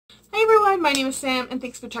Hi everyone, my name is Sam and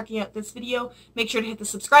thanks for checking out this video. Make sure to hit the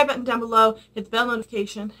subscribe button down below, hit the bell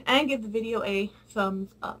notification, and give the video a thumbs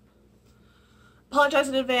up. Apologize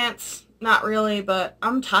in advance, not really, but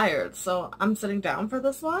I'm tired, so I'm sitting down for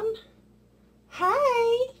this one.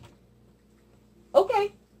 Hi!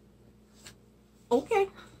 Okay. Okay.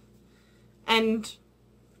 And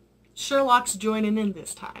Sherlock's joining in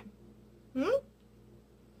this time.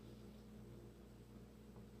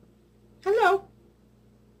 Hello.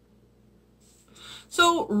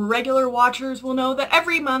 So regular watchers will know that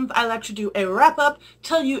every month I like to do a wrap-up,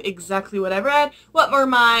 tell you exactly what I read, what were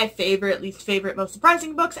my favorite, least favorite, most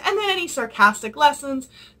surprising books, and then any sarcastic lessons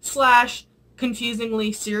 /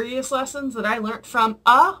 confusingly serious lessons that I learned from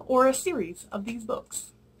a or a series of these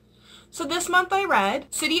books. So this month I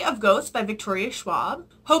read City of Ghosts by Victoria Schwab,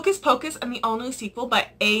 Hocus Pocus and the all-new sequel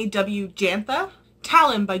by A.W. Jantha,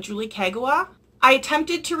 Talon by Julie Kagawa. I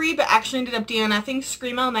attempted to read but actually ended up DNFing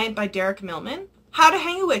Scream All Night by Derek Millman, How to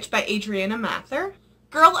Hang a Witch by Adriana Mather,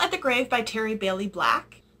 Girl at the Grave by Terry Bailey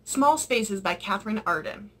Black, Small Spaces by Catherine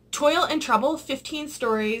Arden, Toil and Trouble, 15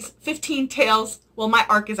 stories, 15 tales, well my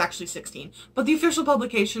arc is actually 16, but the official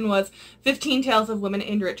publication was 15 Tales of Women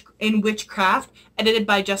in Witchcraft, edited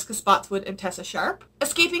by Jessica Spotswood and Tessa Sharp,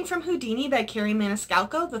 Escaping from Houdini by Carrie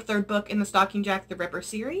Maniscalco, the third book in the Stalking Jack the Ripper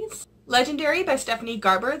series, Legendary by Stephanie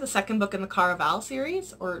Garber, the second book in the Caraval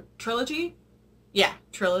series, or trilogy? Yeah,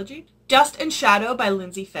 trilogy. Dust and Shadow by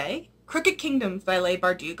Lindsay Fay, Crooked Kingdoms by Leigh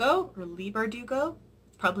Bardugo, or Leigh Bardugo,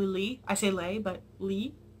 probably Leigh, I say Leigh, but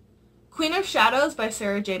Leigh. Queen of Shadows by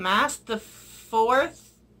Sarah J. Maas, the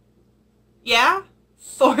fourth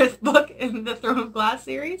book in the Throne of Glass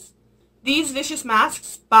series. These Vicious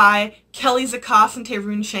Masks by Kelly Zakas and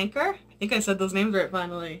Tyrone Shanker. I think I said those names right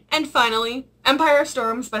finally. And finally, Empire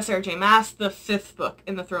Storms by Sarah J. Maas, the fifth book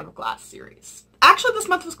in the Throne of Glass series. Actually, this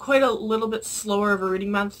month was quite a little bit slower of a reading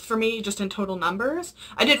month for me, just in total numbers.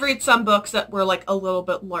 I did read some books that were like a little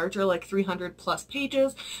bit larger, like 300 plus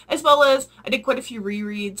pages, as well as I did quite a few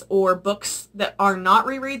rereads or books that are not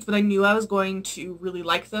rereads, but I knew I was going to really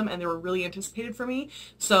like them and they were really anticipated for me.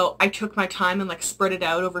 So I took my time and like spread it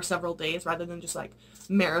out over several days rather than just like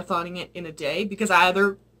marathoning it in a day, because I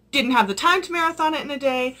either didn't have the time to marathon it in a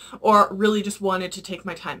day or really just wanted to take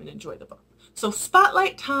my time and enjoy the book. So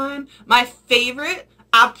spotlight time, my favorite,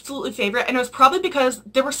 absolutely favorite, and it was probably because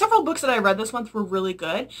there were several books that I read this month were really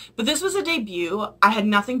good, but this was a debut. I had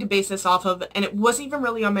nothing to base this off of, and it wasn't even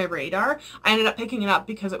really on my radar. I ended up picking it up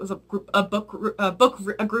because it was a group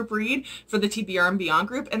read for the TBR and Beyond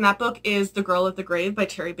group, and that book is The Girl at the Grave by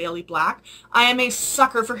Terry Bailey Black. I am a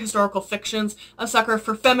sucker for historical fictions, a sucker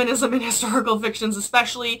for feminism in historical fictions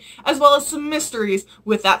especially, as well as some mysteries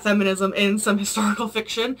with that feminism in some historical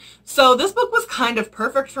fiction. So this book was kind of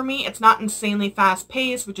perfect for me. It's not insanely fast-paced,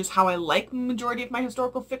 which is how I like the majority of my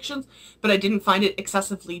historical fictions, but I didn't find it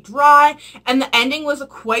excessively dry, and the ending was a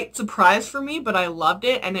quite surprise for me, but I loved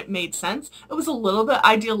it and it made sense. It was a little bit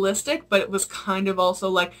idealistic, but it was kind of also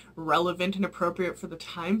like relevant and appropriate for the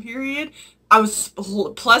time period. I was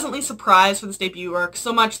pleasantly surprised for this debut work,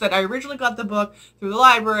 so much that I originally got the book through the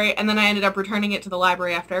library, and then I ended up returning it to the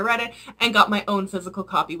library after I read it, and got my own physical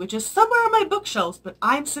copy, which is somewhere on my bookshelves, but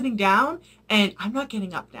I'm sitting down, and I'm not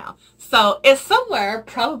getting up now. So it's somewhere,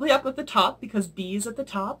 probably up at the top, because B is at the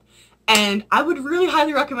top, and I would really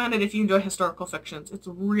highly recommend it if you enjoy historical fictions. It's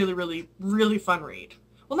a really, really, really fun read.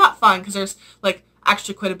 Well, not fun, because there's, like,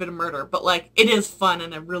 actually quite a bit of murder, but, like, it is fun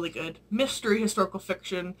and a really good mystery historical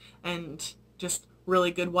fiction, and just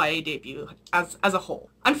really good YA debut as a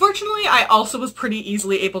whole. Unfortunately, I also was pretty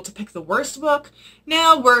easily able to pick the worst book.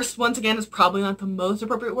 Now, worst, once again, is probably not the most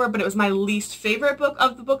appropriate word, but it was my least favorite book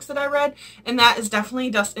of the books that I read, and that is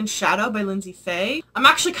definitely Dust and Shadow by Lindsay Fay. I'm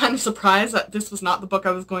actually kind of surprised that this was not the book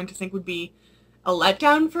I was going to think would be a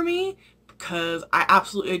letdown for me, because I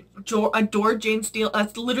absolutely adored Jane Steele.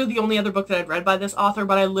 That's literally the only other book that I'd read by this author,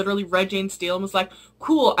 but I literally read Jane Steele and was like,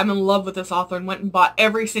 cool, I'm in love with this author, and went and bought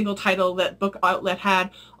every single title that Book Outlet had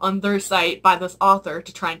on their site by this author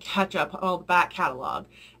to try and catch up all the back catalog.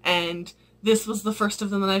 And this was the first of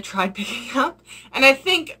them that I tried picking up, and I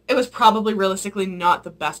think it was probably realistically not the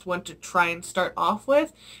best one to try and start off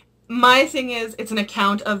with. My thing is, it's an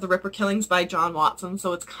account of the Ripper killings by John Watson,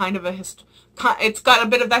 so it's kind of it's got a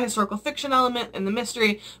bit of that historical fiction element and the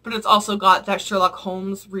mystery, but it's also got that Sherlock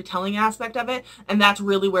Holmes retelling aspect of it, and that's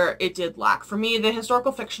really where it did lack. For me, the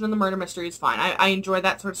historical fiction and the murder mystery is fine. I enjoy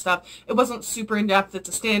that sort of stuff. It wasn't super in-depth, it's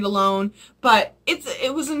a standalone, but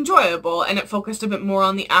it was enjoyable, and it focused a bit more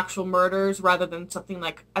on the actual murders rather than something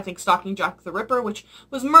like, I think, Stalking Jack the Ripper, which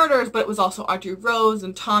was murders, but it was also Audrey Rose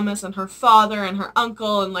and Thomas and her father and her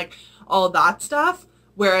uncle and like all of that stuff.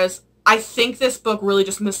 Whereas I think this book really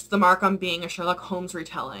just missed the mark on being a Sherlock Holmes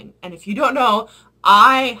retelling. And if you don't know,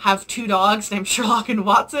 I have 2 dogs named Sherlock and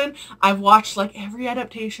Watson. I've watched like every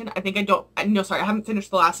adaptation. I haven't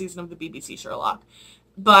finished the last season of the BBC Sherlock.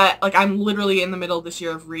 But like I'm literally in the middle of this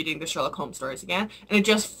year of reading the Sherlock Holmes stories again, and it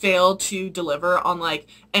just failed to deliver on like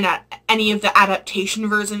any of the adaptation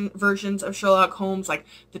versions of Sherlock Holmes, like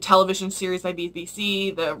the television series by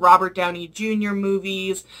BBC, the Robert Downey Jr.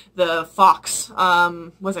 movies, the Fox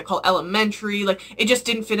what's it called, Elementary. Like it just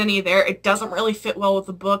didn't fit any there. It doesn't really fit well with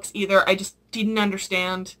the books either. I just didn't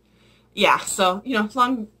understand. Yeah, so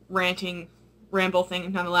long ramble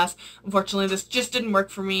thing nonetheless. Unfortunately, this just didn't work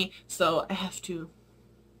for me, so I have to,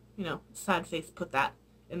 sad face put that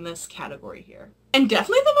in this category here. And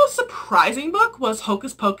definitely the most surprising book was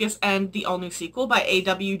Hocus Pocus and the all-new sequel by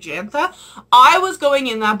A.W. Jantha. I was going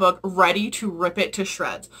in that book ready to rip it to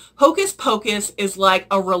shreds. Hocus Pocus is like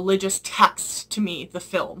a religious text to me, the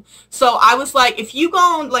film. So I was like, if you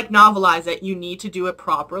go and like novelize it, you need to do it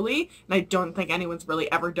properly. And I don't think anyone's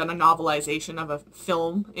really ever done a novelization of a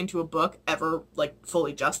film into a book ever like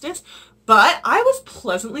fully justice. But I was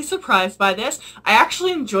pleasantly surprised by this. I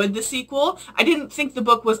actually enjoyed the sequel. I didn't think the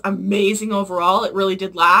book was amazing overall. It really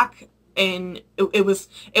did lack, and it was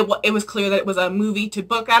clear that it was a movie to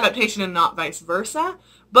book adaptation and not vice versa.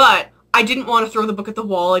 But I didn't want to throw the book at the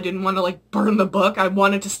wall. I didn't want to like burn the book. I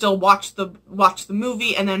wanted to still watch the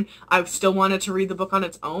movie, and then I still wanted to read the book on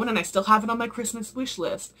its own, and I still have it on my Christmas wish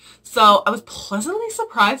list. So I was pleasantly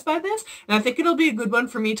surprised by this, and I think it'll be a good one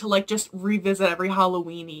for me to like just revisit every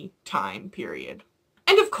Halloween-y time period.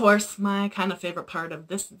 And of course, my kind of favorite part of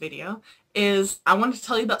this video is I wanted to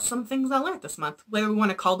tell you about some things I learned this month, whether we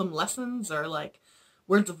want to call them lessons or like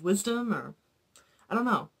words of wisdom, or I don't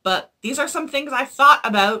know, but these are some things I thought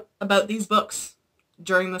about these books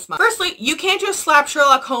during this month. Firstly, you can't just slap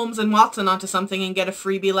Sherlock Holmes and Watson onto something and get a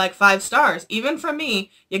freebie like 5 stars. Even from me,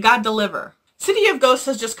 you gotta deliver. City of Ghosts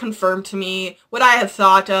has just confirmed to me what I have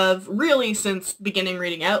thought of really since beginning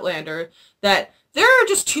reading Outlander, that there are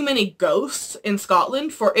just too many ghosts in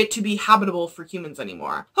Scotland for it to be habitable for humans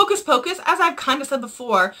anymore. Hocus Pocus, as I've kind of said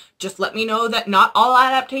before, just let me know that not all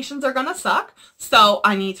adaptations are gonna suck, so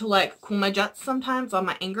I need to like cool my jets sometimes on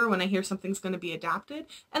my anger when I hear something's gonna be adapted,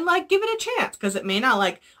 and like give it a chance, because it may not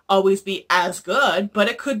like always be as good, but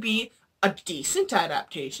it could be a decent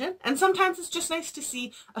adaptation, and sometimes it's just nice to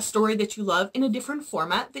see a story that you love in a different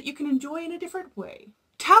format that you can enjoy in a different way.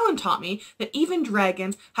 Talon taught me that even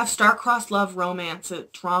dragons have star-crossed love romance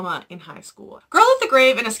drama in high school. Girl at the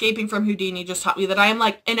Grave and Escaping from Houdini just taught me that I am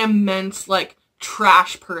like an immense like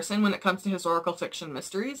trash person when it comes to historical fiction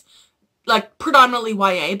mysteries. Like predominantly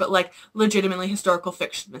YA, but like legitimately historical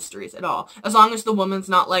fiction mysteries at all. As long as the woman's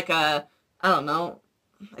not like a, I don't know,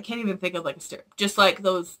 I can't even think of like a just like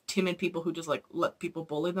those timid people who just like let people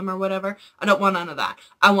bully them or whatever. I don't want none of that.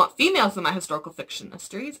 I want females in my historical fiction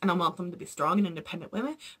mysteries, and I want them to be strong and independent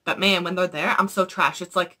women. But man, when they're there, I'm so trash.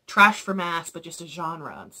 It's like trash for mass, but just a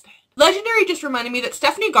genre instead. Legendary just reminded me that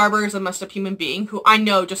Stephanie Garber is a messed up human being who I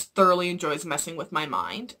know just thoroughly enjoys messing with my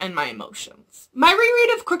mind and my emotions. My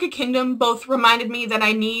reread of Crooked Kingdom both reminded me that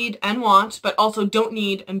I need and want, but also don't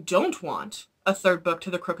need and don't want a 3rd book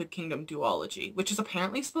to the Crooked Kingdom duology, which is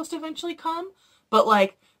apparently supposed to eventually come, but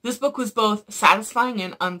like this book was both satisfying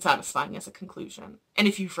and unsatisfying as a conclusion. And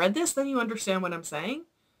if you've read this, then you understand what I'm saying,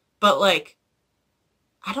 but like,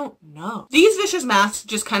 I don't know. These vicious masks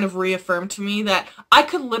just kind of reaffirmed to me that I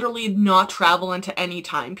could literally not travel into any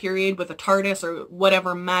time period with a TARDIS or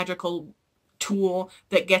whatever magical tool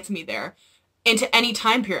that gets me there into any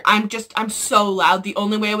time period. I'm so loud. The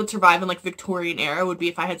only way I would survive in like Victorian era would be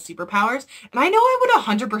if I had superpowers. And I know I would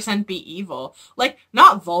 100% be evil. Like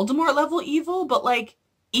not Voldemort level evil, but like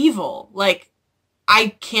evil. Like I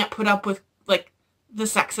can't put up with like the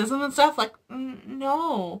sexism and stuff. Like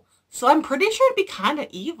no. So I'm pretty sure it'd be kind of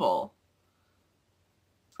evil.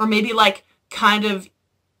 Or maybe like kind of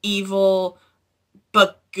evil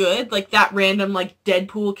but good, like that random like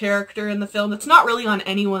Deadpool character in the film that's not really on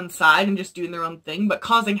anyone's side and just doing their own thing, but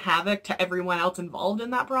causing havoc to everyone else involved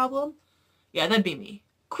in that problem. Yeah, that'd be me.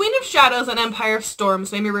 Queen of Shadows and Empire of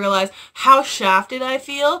Storms made me realize how shafted I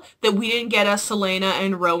feel that we didn't get a Selena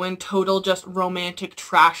and Rowan total just romantic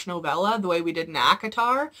trash novella the way we did in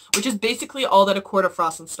ACOTAR, which is basically all that A Court of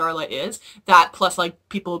Frost and Starlight is, that plus like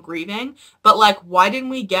people grieving. But like, why didn't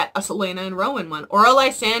we get a Selena and Rowan one? Or a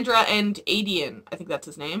Lysandra and Adian, I think that's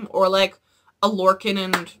his name. Or like a Lorcan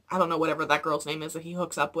and, I don't know, whatever that girl's name is that he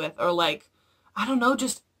hooks up with. Or like, I don't know,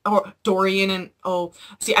 just, or Dorian and, oh,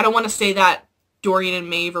 see, I don't want to say that Dorian and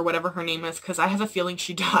Maeve or whatever her name is, because I have a feeling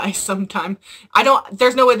she dies sometime.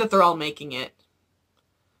 There's no way that they're all making it.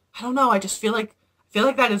 I don't know, I feel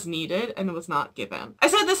like that is needed and was not given. I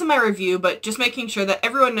said this in my review, but just making sure that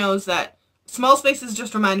everyone knows that small spaces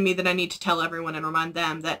just reminded me that I need to tell everyone and remind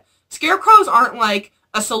them that scarecrows aren't like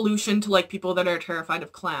a solution to like people that are terrified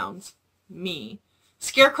of clowns. Me.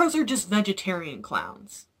 Scarecrows are just vegetarian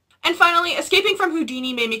clowns. And finally, escaping from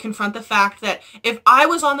Houdini made me confront the fact that if I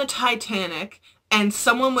was on the Titanic and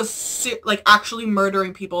someone was like actually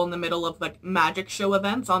murdering people in the middle of like magic show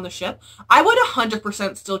events on the ship, I would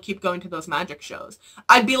 100% still keep going to those magic shows.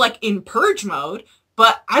 I'd be like in purge mode,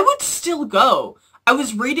 but I would still go. I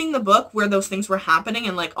was reading the book where those things were happening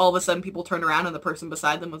and like all of a sudden people turned around and the person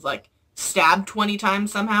beside them was like stabbed 20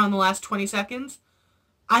 times somehow in the last 20 seconds.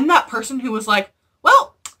 I'm that person who was like,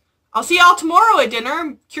 well, I'll see y'all tomorrow at dinner.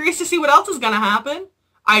 I'm curious to see what else is going to happen.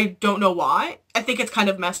 I don't know why. I think it's kind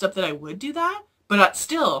of messed up that I would do that, but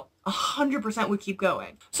still 100% would keep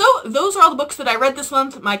going. So those are all the books that I read this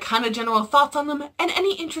month, my kind of general thoughts on them, and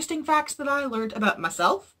any interesting facts that I learned about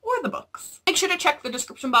myself or the books. Make sure to check the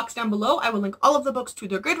description box down below. I will link all of the books to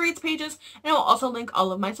their Goodreads pages, and I will also link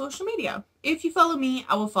all of my social media. If you follow me,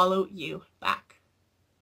 I will follow you back.